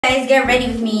Guys, get ready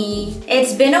with me.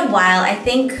 It's been a while. I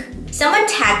think someone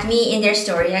tagged me in their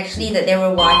story actually that they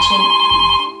were watching.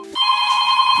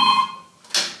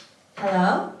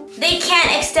 Hello? They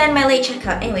can't extend my late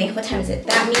checkout. Anyway, what time is it?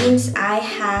 That means I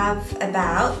have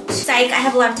about... Psych, I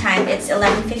have a lot of time. It's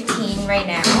 11:15 right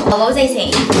now. What was I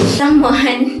saying?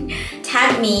 Someone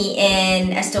tagged me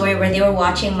in a story where they were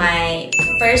watching my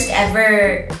first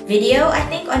ever video, I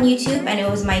think, on YouTube, and it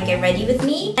was my Get Ready With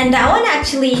Me. And that one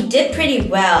actually did pretty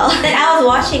well. Then I was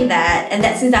watching that, and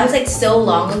that since that was like so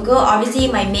long ago,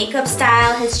 obviously my makeup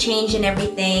style has changed and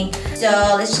everything. So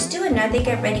let's just do another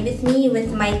Get Ready With Me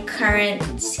with my current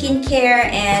skincare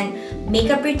and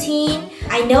makeup routine.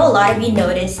 I know a lot of you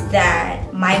noticed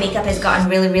that my makeup has gotten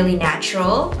really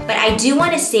natural, but I do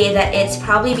want to say that it's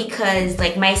probably because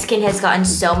like my skin has gotten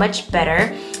so much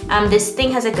better. This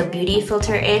thing has like a beauty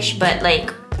filter-ish, but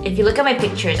like if you look at my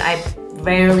pictures, I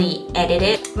rarely edit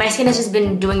it. My skin has just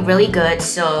been doing really good,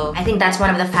 so I think that's one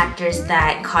of the factors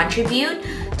that contribute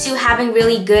to having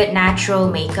really good natural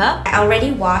makeup. I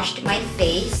already washed my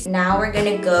face. Now we're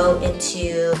gonna go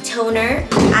into toner.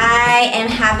 I am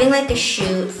having like a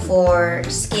shoot for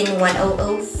Skin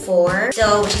 1004,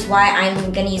 so which is why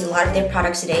I'm gonna use a lot of their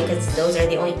products today because those are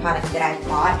the only products that I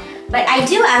bought. But I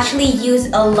do actually use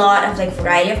a lot of like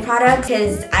variety of products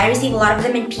because I receive a lot of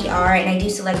them in PR, and I do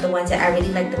select the ones that I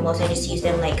really like the most. I just use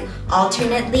them like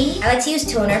alternately. I like to use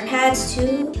toner pads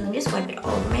too. Let me just wipe it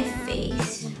all over my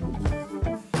face.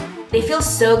 They feel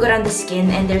so good on the skin,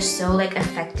 and they're so like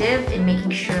effective in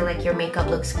making sure like your makeup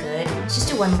looks good. Let's just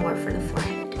do one more for the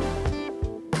forehead.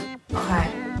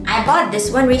 Okay. I bought this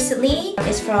one recently.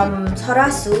 It's from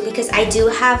Sorasu because I do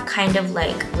have kind of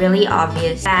like really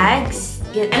obvious bags.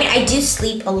 I mean, I do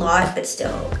sleep a lot, but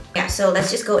still. Yeah, so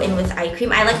let's just go in with eye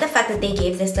cream. I like the fact that they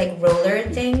gave this like roller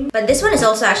thing. But this one is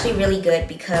also actually really good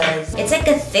because it's like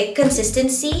a thick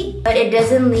consistency, but it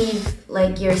doesn't leave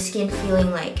like your skin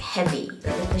feeling like heavy,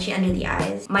 like especially under the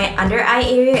eyes. My under eye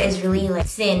area is really like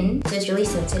thin, so it's really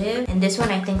sensitive. And this one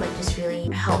I think like just really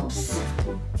helps.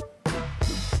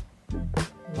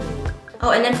 Oh,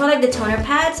 and then for like the toner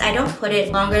pads, I don't put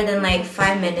it longer than like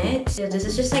 5 minutes. So this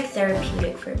is just like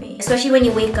therapeutic for me. Especially when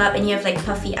you wake up and you have like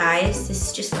puffy eyes. This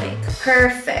is just like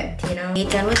perfect, you know?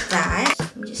 Done with that.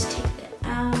 Let me just take that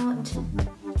out.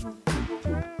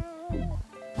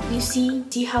 You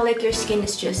see how like your skin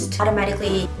is just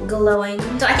automatically glowing?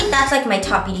 So I think that's like my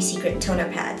top beauty secret,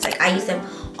 toner pads. Like I use them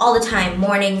all the time,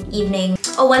 morning, evening.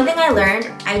 Oh, one thing I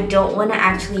learned, I don't want to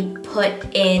actually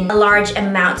put in large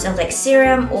amounts of like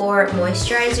serum or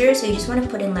moisturizer. So you just want to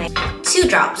put in like 2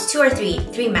 drops, 2 or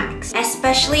 3 max.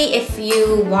 Especially if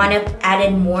you want to add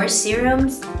in more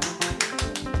serums.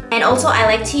 And also I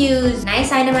like to use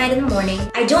niacinamide in the morning.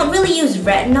 I don't really use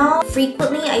retinol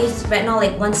frequently. I use retinol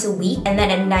like once a week. And then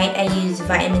at night I use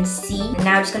vitamin C. And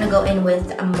now I'm just gonna go in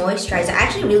with a moisturizer. I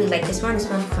actually really like this one. This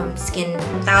one from Skin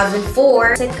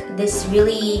 1004. It's like this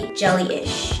really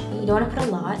jelly-ish. You don't wanna put a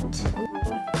lot.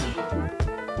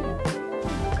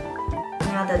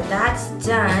 Now that that's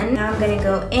done, now I'm gonna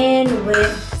go in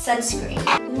with sunscreen.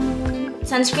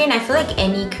 Sunscreen, I feel like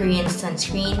any Korean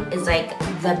sunscreen is like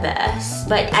the best.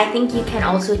 But I think you can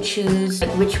also choose like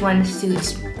which one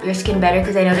suits your skin better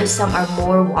because I noticed some are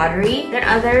more watery than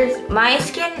others. My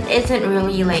skin isn't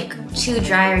really like too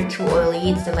dry or too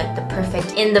oily. It's like the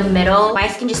perfect in the middle. My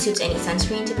skin just suits any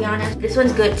sunscreen, to be honest. This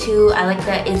one's good too. I like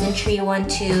the Isntree one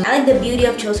too. I like the Beauty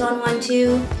of Chosun one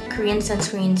too. Korean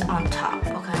sunscreens on top.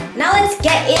 Okay. Now let's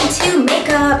get into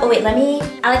makeup. Oh wait,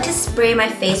 I like to spray my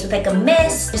face with like a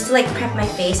mist just to like prep my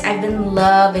face. I've been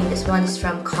loving this one. It's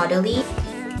from Caudalie.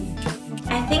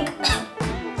 I think,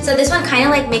 so this one kind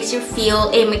of like makes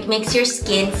your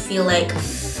skin feel like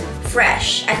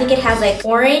fresh. I think it has like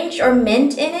orange or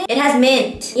mint in it. It has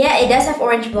mint. Yeah, it does have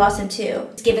orange blossom too.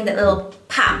 It's giving that little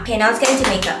pop. Okay, now let's get into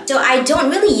makeup. So I don't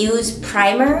really use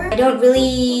primer. I don't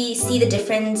really see the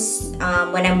difference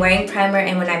when I'm wearing primer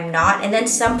and when I'm not. And then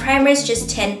some primers just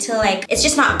tend to like, it's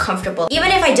just not comfortable. Even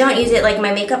if I don't use it, like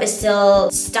my makeup is still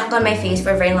stuck on my face for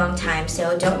a very long time,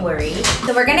 so don't worry.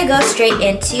 So we're gonna go straight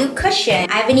into cushion.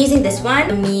 I've been using this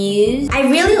one, Muse. I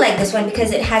really like this one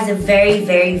because it has a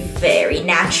very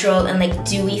natural and like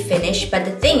dewy finish. But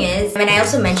the thing is, I mean, I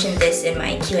also mentioned this in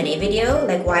my Q&A video,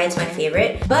 like why it's my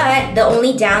favorite. But the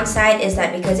only downside is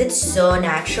that because it's so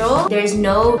natural, there's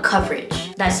no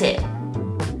coverage. That's it.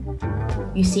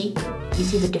 You see? you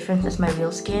see the difference? That's my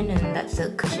real skin and that's the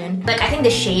cushion. Like I think the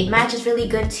shade match is really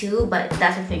good too, but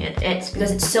that's the thing, it's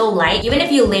because it's so light. Even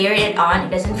if you layer it on, it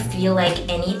doesn't feel like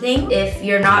anything. If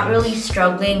you're not really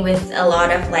struggling with a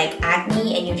lot of like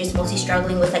acne and you're just mostly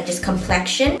struggling with like just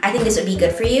complexion, I think this would be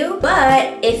good for you.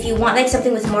 But if you want like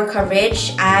something with more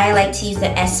coverage, I like to use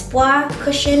the Espoir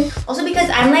cushion. Also because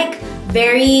I'm like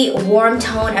very warm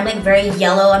tone, I'm like very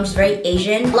yellow, I'm just very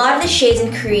Asian. A lot of the shades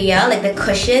in Korea, like the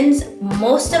cushions,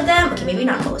 most of them, okay maybe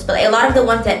not most, but like a lot of the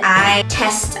ones that I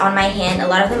test on my hand, a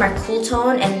lot of them are cool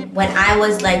tone. And when I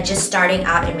was like just starting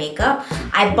out in makeup,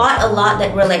 I bought a lot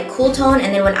that were like cool tone,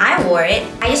 and then when I wore it,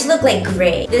 I just looked like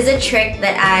gray. There's a trick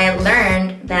that I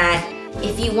learned that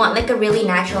if you want like a really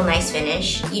natural nice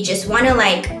finish, you just want to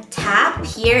like tap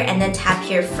here and then tap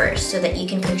here first so that you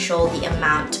can control the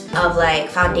amount of like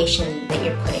foundation that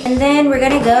you're putting. And then we're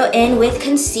gonna go in with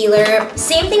concealer.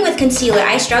 Same thing with concealer.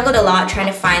 I struggled a lot trying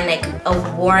to find like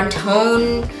a warm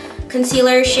tone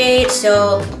concealer shade,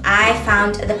 so I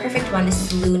found the perfect one.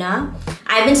 This is Luna.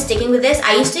 I've been sticking with this.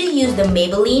 I used to use the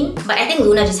Maybelline, but I think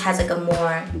Luna just has like a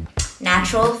more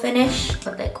natural finish.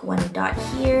 Put like one dot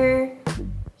here,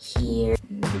 here,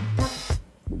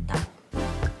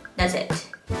 that's it.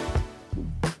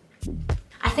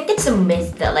 I think it's a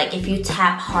myth that like if you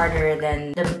tap harder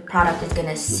then the product is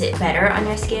gonna sit better on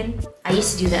your skin. I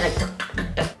used to do that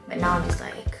like but now I'm just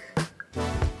like,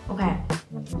 okay.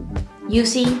 You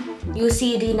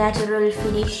see the natural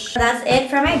finish. That's it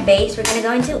for my base. We're gonna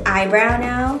go into eyebrow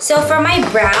now. So for my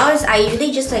brows, I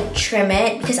usually just like trim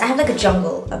it because I have like a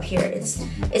jungle up here. It's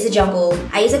a jungle.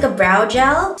 I use like a brow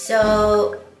gel.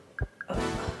 So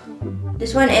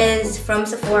this one is from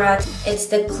Sephora. It's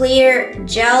the Clear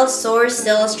Gel Source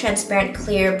Sills Transparent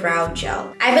Clear Brow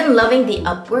Gel. I've been loving the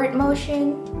upward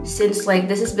motion since like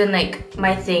this has been like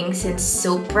my thing since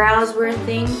soap brows were a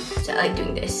thing. So I like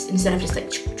doing this instead of just like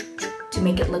to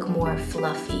make it look more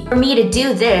fluffy. For me to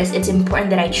do this, it's important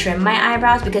that I trim my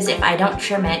eyebrows because if I don't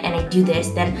trim it and I do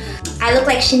this, then I look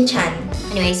like Shin-chan.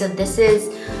 Anyway, so this is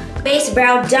base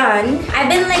brow done. I've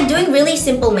been like doing really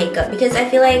simple makeup because I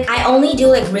feel like I only do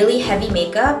like really heavy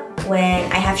makeup when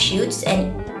I have shoots,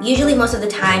 and usually most of the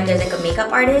time there's like a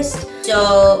makeup artist.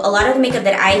 So a lot of the makeup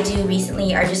that I do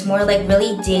recently are just more like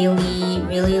really daily,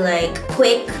 really like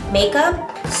quick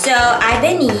makeup. So I've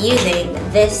been using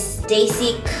this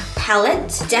Daisy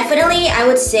palette. Definitely, I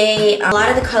would say a lot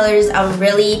of the colors are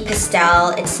really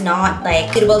pastel. It's not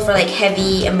like suitable for like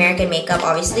heavy American makeup,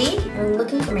 obviously. I'm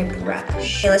looking for my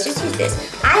brush. Okay, let's just use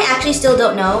this. I actually still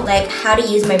don't know like how to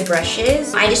use my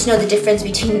brushes. I just know the difference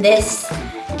between this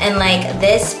and like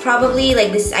this probably.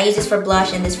 Like this, I use this for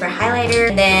blush and this for highlighter.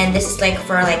 And then this is like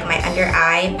for like my under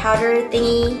eye powder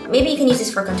thingy. Maybe you can use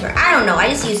this for contour. I don't know, I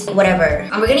just use whatever.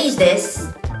 And we're gonna use this.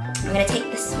 I'm gonna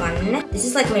take this one. This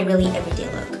is like my really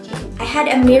everyday look. I had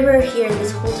a mirror here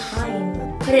this whole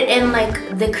time. Put it in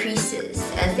like the creases,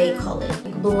 as they call it.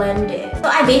 Like, blend it. So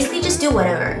I basically just do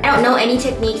whatever. I don't know any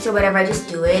techniques or whatever, I just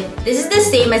do it. This is the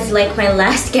same as like my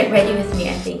last Get Ready With Me,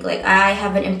 I think. Like I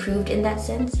haven't improved in that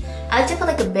sense. I like to put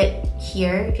like a bit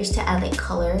here just to add like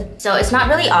color. So it's not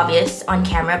really obvious on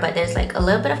camera, but there's like a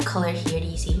little bit of color here, do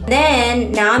you see?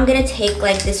 Then now I'm gonna take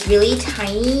like this really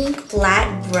tiny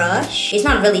flat brush. It's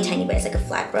not really tiny, but it's like a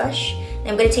flat brush. And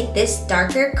I'm gonna take this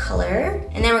darker color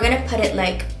and then we're gonna put it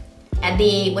like at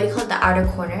the, what do you call it, the outer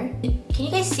corner. Can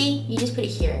you guys see? You just put it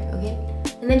here, okay?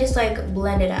 And then just like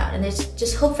blend it out and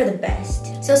just hope for the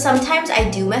best. So sometimes I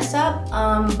do mess up,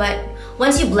 but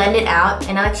once you blend it out,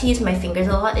 and I like to use my fingers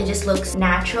a lot, it just looks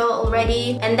natural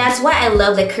already. And that's why I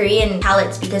love the Korean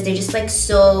palettes because they're just like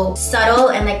so subtle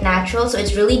and like natural, so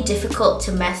it's really difficult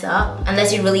to mess up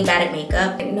unless you're really bad at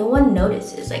makeup. Like no one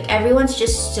notices. Like everyone's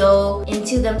just so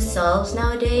into themselves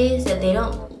nowadays that they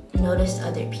don't notice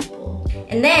other people.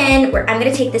 And then I'm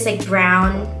gonna take this like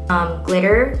brown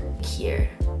glitter here.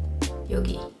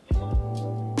 Yogi.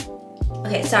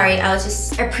 Okay, sorry, I was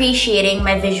just appreciating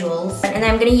my visuals. And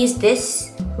then I'm gonna use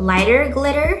this lighter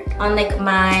glitter on like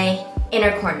my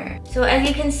inner corner. So as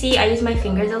you can see, I use my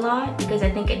fingers a lot because I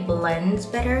think it blends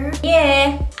better.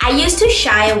 Yeah, I used to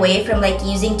shy away from like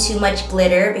using too much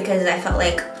glitter because I felt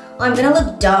like, well, I'm gonna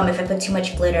look dumb if I put too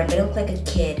much glitter. I'm gonna look like a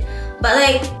kid. But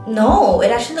like, no, it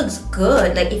actually looks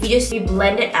good. Like if you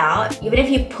blend it out, even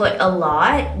if you put a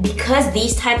lot, because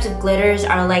these types of glitters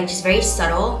are like just very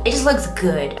subtle, it just looks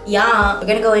good. Yeah, we're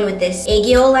gonna go in with this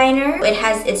Aegyo liner.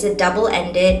 It's a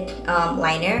double-ended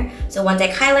liner. So one's like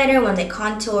highlighter, one's like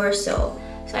contour. So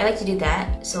I like to do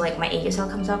that. So like my Aegyo cell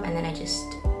comes up and then I just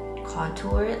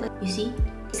contour it, like you see?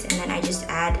 And then I just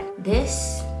add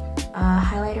this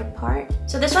highlighter part.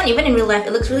 So this one, even in real life,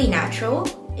 it looks really natural.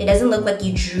 It doesn't look like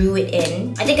you drew it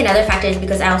in. I think another factor is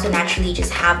because I also naturally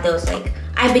just have those like,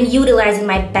 I've been utilizing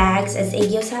my bags as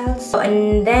aegyosails.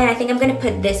 And then I think I'm gonna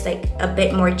put this like a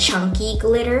bit more chunky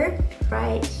glitter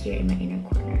right here in my inner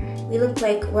corner. We look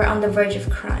like we're on the verge of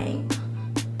crying.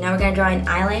 Now we're gonna draw in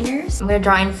eyeliners. I'm gonna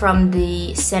draw in from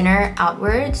the center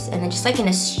outwards and then just like in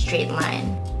a straight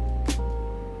line.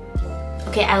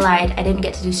 Okay, I lied. I didn't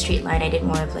get to do straight line. I did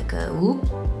more of like a whoop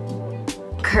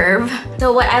curve.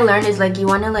 So what I learned is like you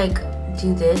wanna like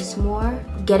do this more.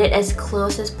 Get it as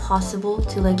close as possible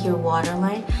to like your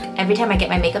waterline. Every time I get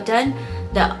my makeup done,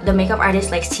 the makeup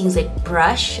artist likes to use like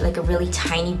brush, like a really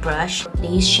tiny brush. They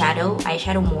use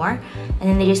eyeshadow more, and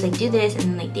then they just like do this and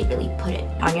then like they really put it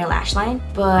on your lash line.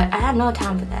 But I have no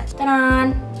time for that.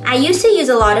 Ta-da! I used to use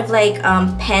a lot of like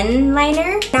pen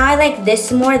liner. Now I like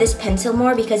this pencil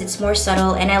more because it's more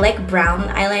subtle, and I like brown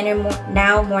eyeliner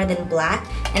more than black.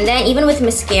 And then even with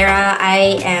mascara,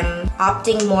 I am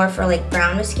opting more for like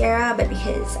brown mascara, but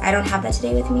because I don't have that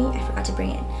today with me, I forgot to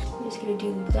bring it. I'm just gonna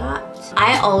do that.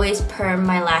 I always perm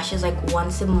my lashes like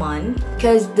once a month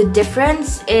because the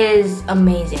difference is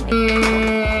amazing.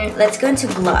 Let's go into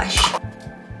blush.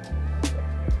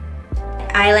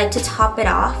 I like to top it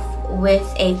off with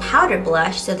a powder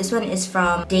blush. So this one is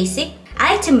from Basic.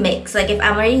 I like to mix, like if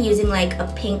I'm already using like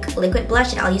a pink liquid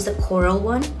blush, and I'll use the coral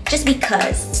one just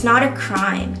because it's not a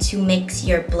crime to mix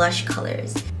your blush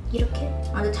colors. You don't care?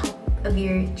 On the top of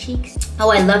your cheeks.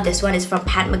 Oh, I love this one. It's from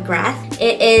Pat McGrath.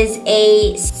 It is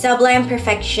a Sublime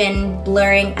Perfection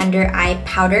Blurring Under Eye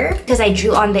Powder because I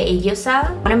drew on the aegyosail.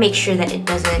 I want to make sure that it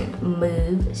doesn't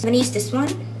move. So I'm gonna use this one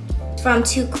from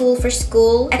Too Cool for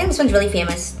School. I think this one's really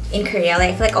famous in Korea. Like,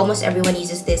 I feel like almost everyone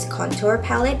uses this contour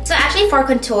palette. So actually for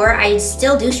contour, I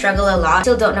still do struggle a lot.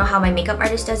 Still don't know how my makeup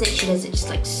artist does it. She does it just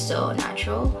like so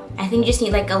natural. I think you just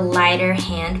need like a lighter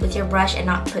hand with your brush and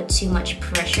not put too much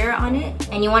pressure on it.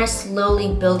 And you want to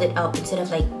slowly build it up instead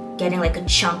of like getting like a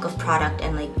chunk of product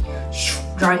and like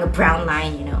drawing a brown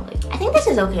line, you know. Like, I think this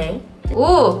is okay.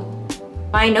 Ooh,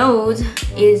 my nose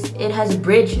it has a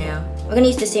bridge now. We're gonna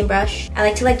use the same brush. I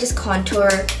like to like just contour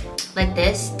like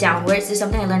this downwards. This is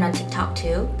something I learned on TikTok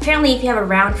too. Apparently if you have a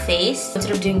round face,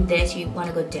 instead of doing this, you want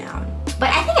to go down. But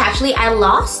I think actually I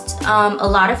lost a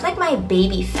lot of like my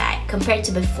baby fat compared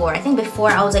to before. I think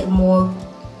before I was like more,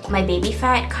 my baby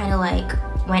fat kind of like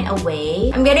went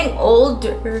away. I'm getting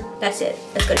older. That's it.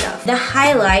 That's good enough. The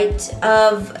highlight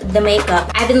of the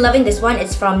makeup, I've been loving this one.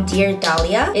 It's from Dear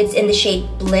Dahlia. It's in the shade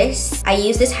Bliss. I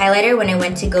used this highlighter when I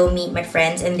went to go meet my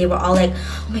friends, and they were all like,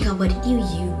 oh my god, what did you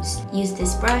use? Use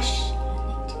this brush.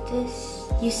 Do this.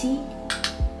 You see?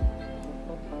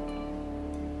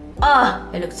 Oh,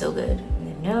 it looks so good.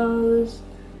 And the nose.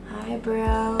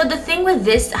 Eyebrow. So the thing with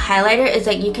this highlighter is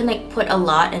like you can like put a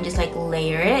lot and just like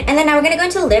layer it. And then now we're gonna go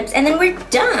into lips and then we're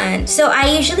done. So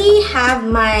I usually have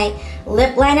my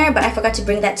lip liner, but I forgot to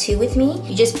bring that too with me.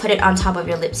 You just put it on top of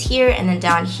your lips here and then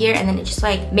down here, and then it just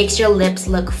like makes your lips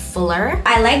look fuller.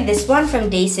 I like this one from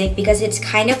Basic because it's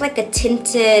kind of like a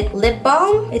tinted lip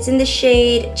balm. It's in the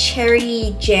shade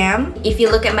Cherry Jam. If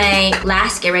you look at my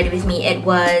last Get Ready With Me, it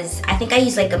was, I think I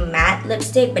used like a matte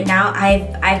lipstick, but now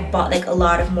I've bought like a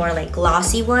lot of more like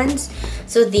glossy ones.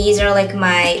 So these are like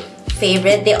my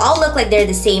favorite. They all look like they're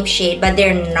the same shade, but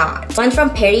they're not. One's from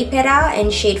Peripera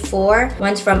in shade 4,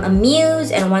 one's from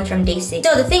Amuse, and one's from Basic.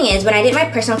 So the thing is, when I did my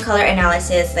personal color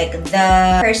analysis, like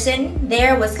the person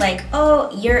there was like,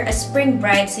 oh, you're a spring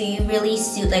bride, so you really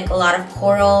suit like a lot of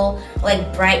coral,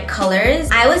 like bright colors.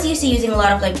 I was used to using a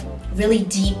lot of like really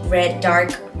deep red,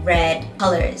 dark red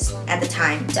colors at the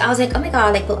time. So I was like, oh my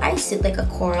god, like will I suit like a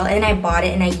coral? And then I bought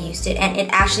it and I used it and it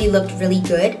actually looked really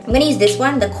good. I'm gonna use this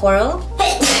one, the coral.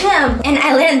 And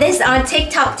I learned this on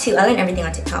TikTok too. I learned everything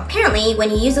on TikTok. Apparently, when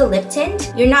you use a lip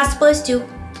tint, you're not supposed to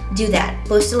do that. You're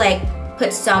supposed to like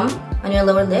put some on your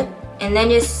lower lip and then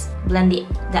just blend the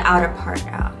outer part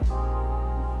out.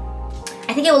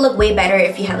 I think it will look way better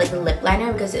if you have like a lip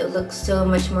liner because it looks so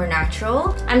much more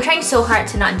natural. I'm trying so hard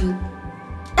to not do.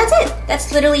 That's it.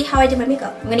 That's literally how I do my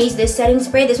makeup. I'm gonna use this setting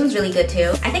spray. This one's really good too.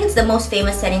 I think it's the most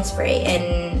famous setting spray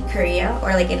in Korea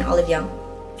or like in Olive Young.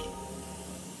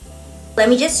 Let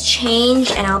me just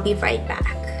change and I'll be right back.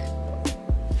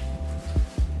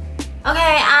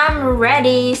 Okay, I'm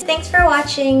ready. Thanks for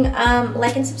watching.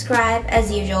 Like and subscribe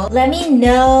as usual. Let me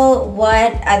know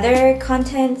what other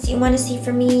contents you want to see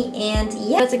from me, and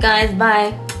yeah. That's it guys,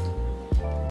 bye.